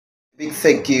Big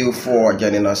thank you for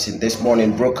joining us in this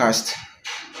morning broadcast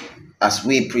as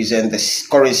we present the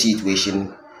current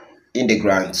situation in the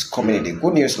grants community.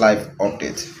 Good News Live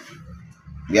update.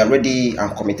 We are ready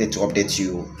and committed to update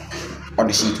you on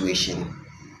the situation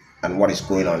and what is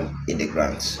going on in the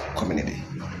grants community.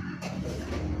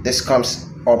 This comes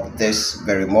up this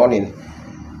very morning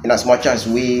in as much as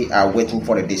we are waiting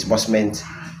for the disbursement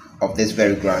of this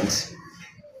very grant.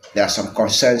 There are some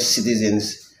concerned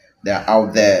citizens that are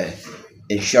out there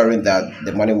ensuring that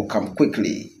the money will come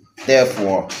quickly.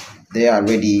 Therefore, they are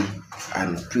ready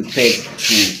and prepared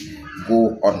to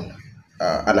go on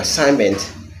an assignment.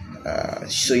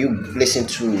 So you listen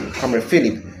to Comrade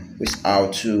Philip, who is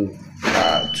out to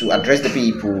address the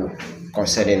people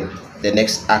concerning the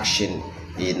next action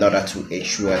in order to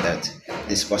ensure that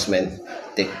disbursement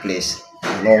take place,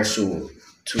 and also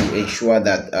to ensure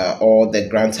that all the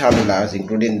grant handlers,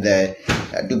 including the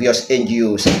dubious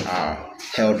NGOs, are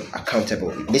held accountable.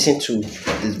 Listen to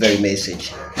this very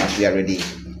message as we are ready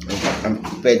and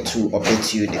prepared to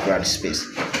update you in the grant space.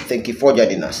 Thank you for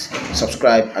joining us.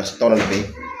 Subscribe and turn on the bell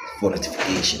for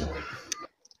notification.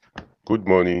 Good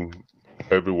morning,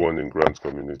 everyone in grant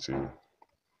community.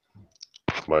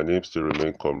 My name still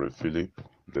remains Comrade Philip,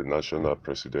 the National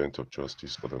President of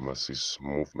Justice for the Masses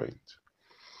Movement.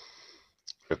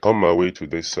 I come my way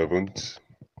today, 7th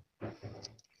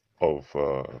of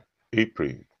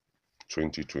April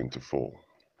 2024.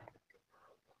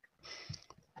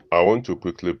 I want to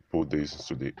quickly put this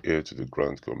to the air to the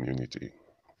grant community.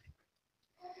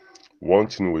 One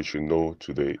thing we should know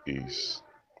today is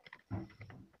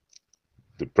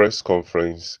the press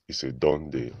conference is a done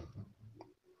deal.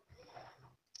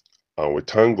 And we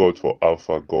thank God for how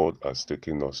far God has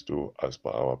taken us to as per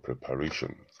our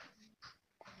preparation.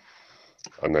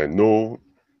 And I know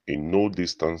in no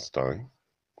distance time,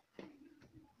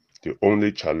 the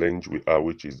only challenge we have,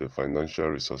 which is the financial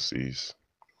resources,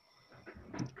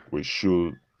 will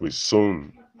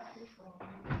soon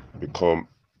become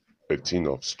a thing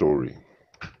of story.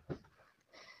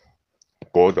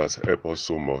 God has helped us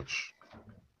so much.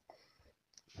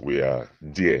 We are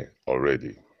there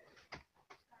already.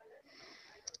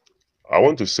 I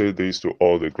want to say this to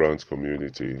all the grant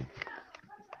community.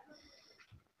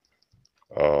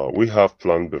 We have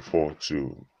planned before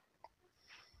to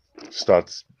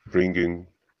start bringing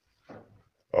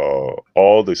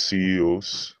all the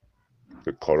CEOs,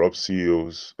 the corrupt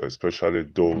CEOs, especially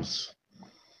those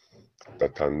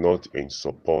that are not in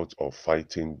support of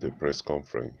fighting the press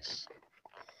conference.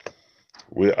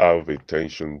 We have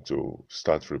intention to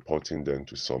start reporting them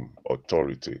to some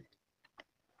authority.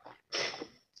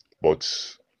 But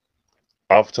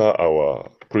after our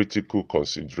critical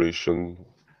consideration,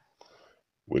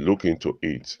 we look into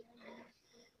it.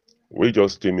 We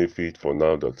just deem it fit for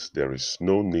now that there is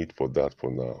no need for that for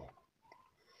now.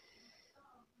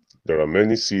 There are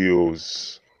many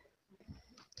CEOs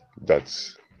that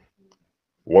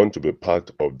want to be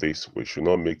part of this. We should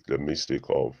not make the mistake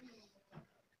of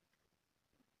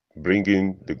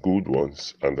bringing the good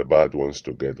ones and the bad ones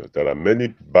together. There are many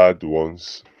bad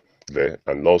ones there,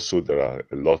 and also there are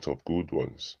a lot of good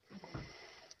ones.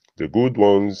 The good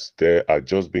ones there are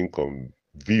just being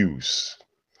confused.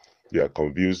 They are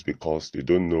confused because they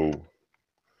don't know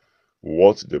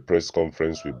what the press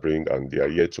conference will bring, and they are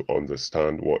yet to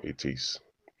understand what it is.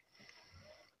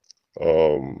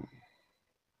 I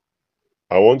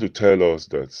want to tell us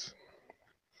that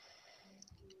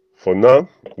for now,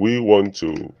 we want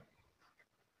to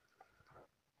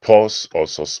pause or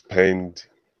suspend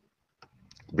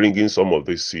bringing some of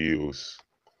these CEOs,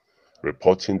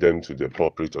 reporting them to the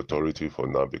appropriate authority for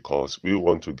now, because we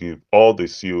want to give all the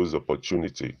CEOs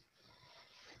opportunity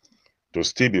to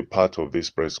still be part of this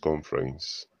press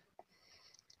conference,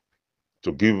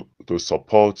 to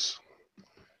support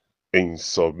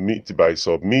by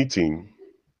submitting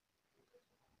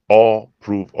all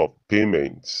proof of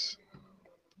payments,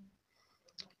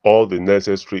 all the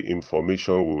necessary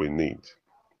information we will need.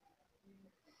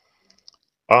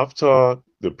 After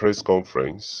the press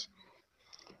conference,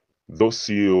 those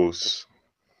CEOs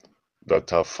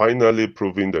that are finally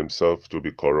proving themselves to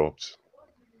be corrupt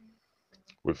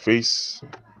will face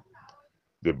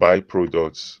the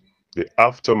byproducts, the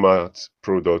aftermath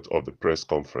product of the press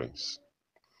conference.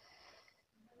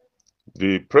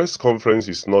 The press conference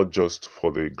is not just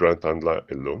for the grant handler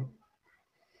alone.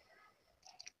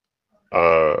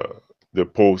 The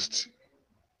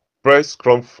post-press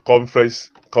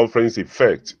conference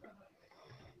effect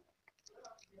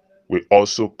will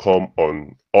also come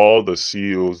on all the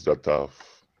CEOs that have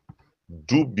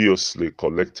dubiously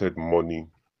collected money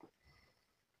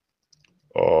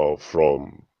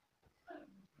from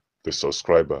the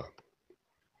subscriber.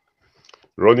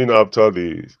 Running after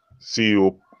the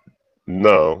CEO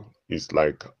now is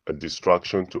like a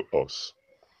distraction to us.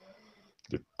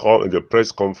 The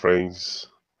press conference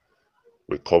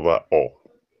will cover all,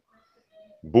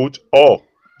 both all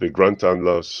the grant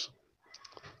handlers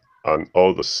and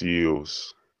all the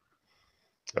CEOs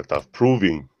that have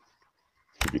proven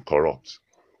to be corrupt.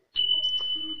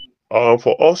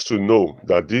 For us to know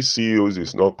that these CEOs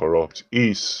is not corrupt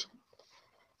is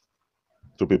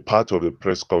to be part of the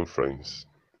press conference,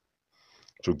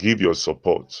 to give your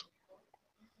support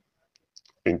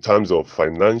in terms of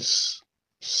financial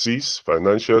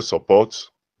support,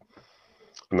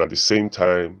 and at the same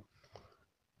time,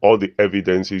 all the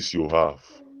evidences you have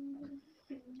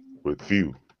with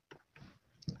you.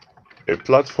 A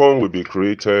platform will be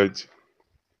created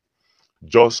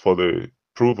just for the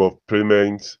proof of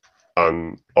payment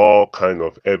and all kind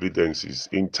of evidences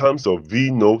in terms of V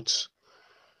notes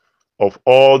of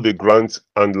all the grant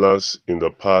handlers in the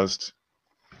past,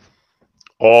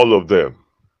 all of them,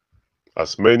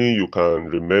 as many you can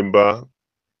remember.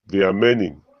 There are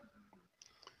many.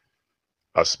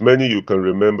 As many you can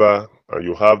remember, and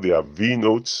you have their V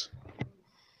notes,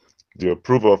 their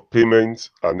proof of payment,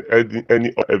 and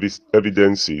any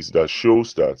evidences that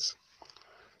shows that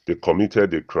they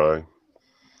committed a crime.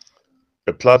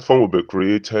 A platform will be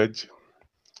created.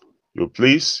 You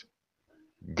please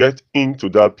get into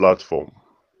that platform.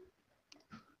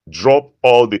 Drop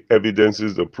all the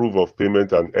evidences, the proof of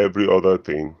payment, and every other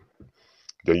thing.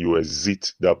 Then you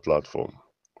exit that platform.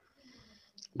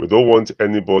 We don't want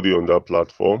anybody on that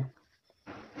platform.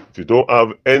 If you don't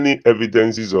have any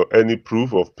evidences or any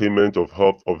proof of payment of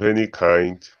help of any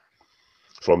kind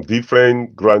from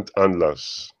different grant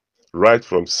handlers, right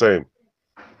from SEM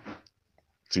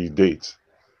till date,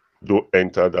 don't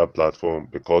enter that platform,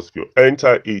 because if you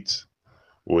enter it,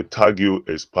 we'll tag you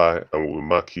a spy and we'll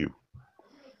mark you.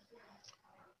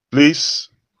 Please,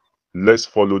 let's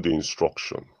follow the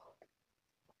instruction.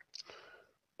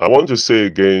 I want to say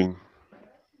again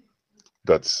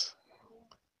that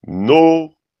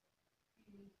no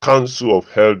council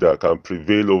of elder can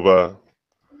prevail over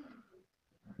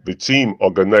the team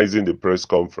organizing the press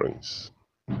conference.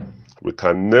 We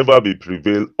can never be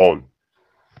prevailed on.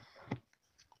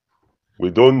 We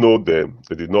don't know them.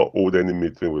 They did not hold any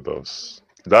meeting with us.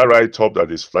 That write-up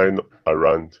that is flying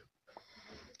around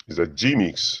is a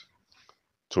gimmicks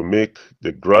to make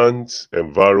the grant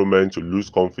environment to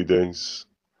lose confidence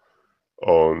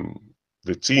on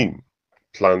the team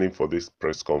planning for this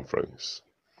press conference.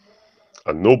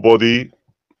 And nobody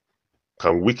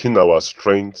can weaken our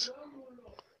strength.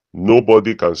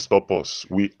 Nobody can stop us.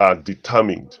 We are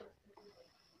determined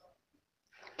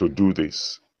to do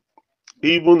this.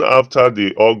 Even after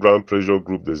the All Grant Pressure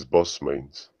Group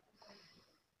disbursement,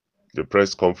 the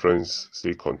press conference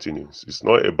still continues. It's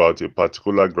not about a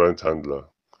particular grant handler.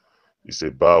 It's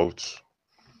about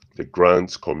the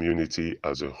grant community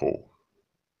as a whole.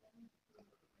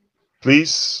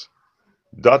 Please,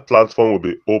 that platform will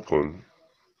be open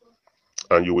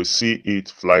and you will see it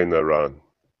flying around.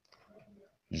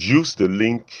 Use the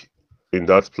link in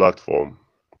that platform.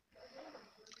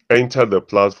 Enter the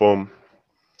platform.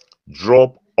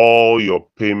 Drop all your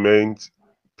payment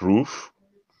proof,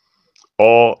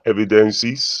 all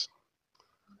evidences,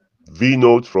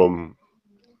 V-note from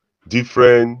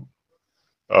different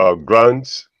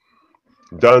grants,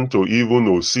 down to even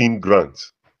OSIM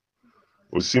grant.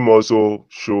 OSIM also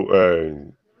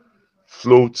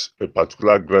float a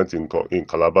particular grant in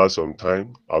Calabar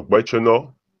sometime.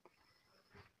 Agbechano,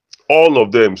 all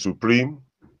of them, Supreme,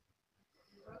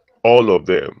 all of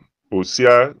them.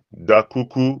 Osia,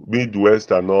 Dakuku,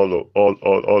 Midwest, and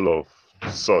all of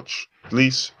such.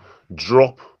 Please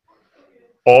drop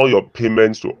all your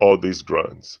payments to all these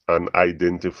grants and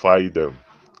identify them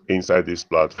inside this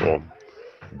platform.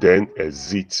 Then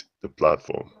exit the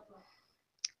platform.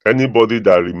 Anybody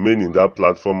that remain in that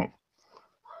platform,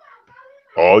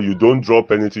 or you don't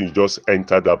drop anything, you just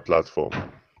enter that platform,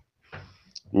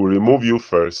 we'll remove you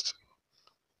first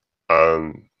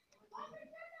and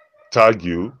tag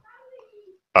you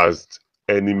as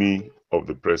enemy of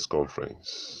the press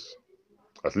conference.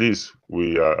 At least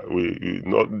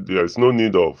there's no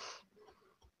need of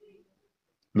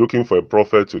looking for a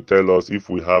prophet to tell us if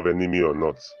we have enemy or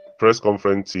not. Press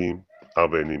conference team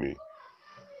have enemy,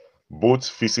 both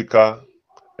physical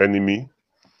enemy,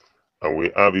 and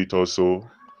we have it also.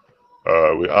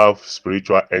 We have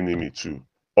spiritual enemy too,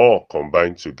 all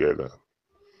combined together.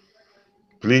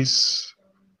 Please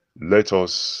let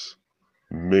us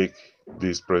make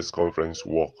this press conference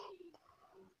work.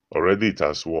 Already it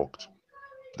has worked.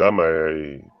 That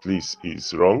my please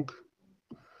is wrong.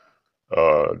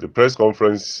 The press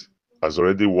conference has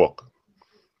already worked,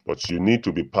 but you need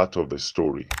to be part of the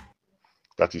story.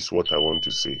 That is what I want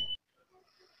to say.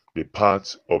 Be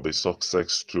part of the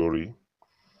success story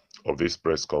of this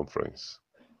press conference.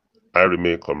 I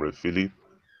remain Comrade Philip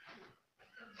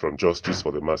from Justice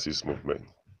for the Masses Movement.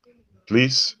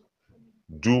 Please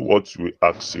do what we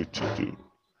ask you to do.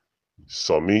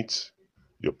 Submit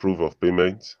your proof of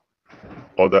payment,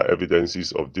 other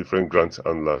evidences of different grant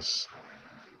handlers,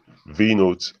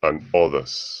 V-notes and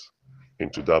others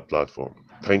into that platform.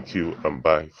 Thank you and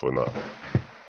bye for now.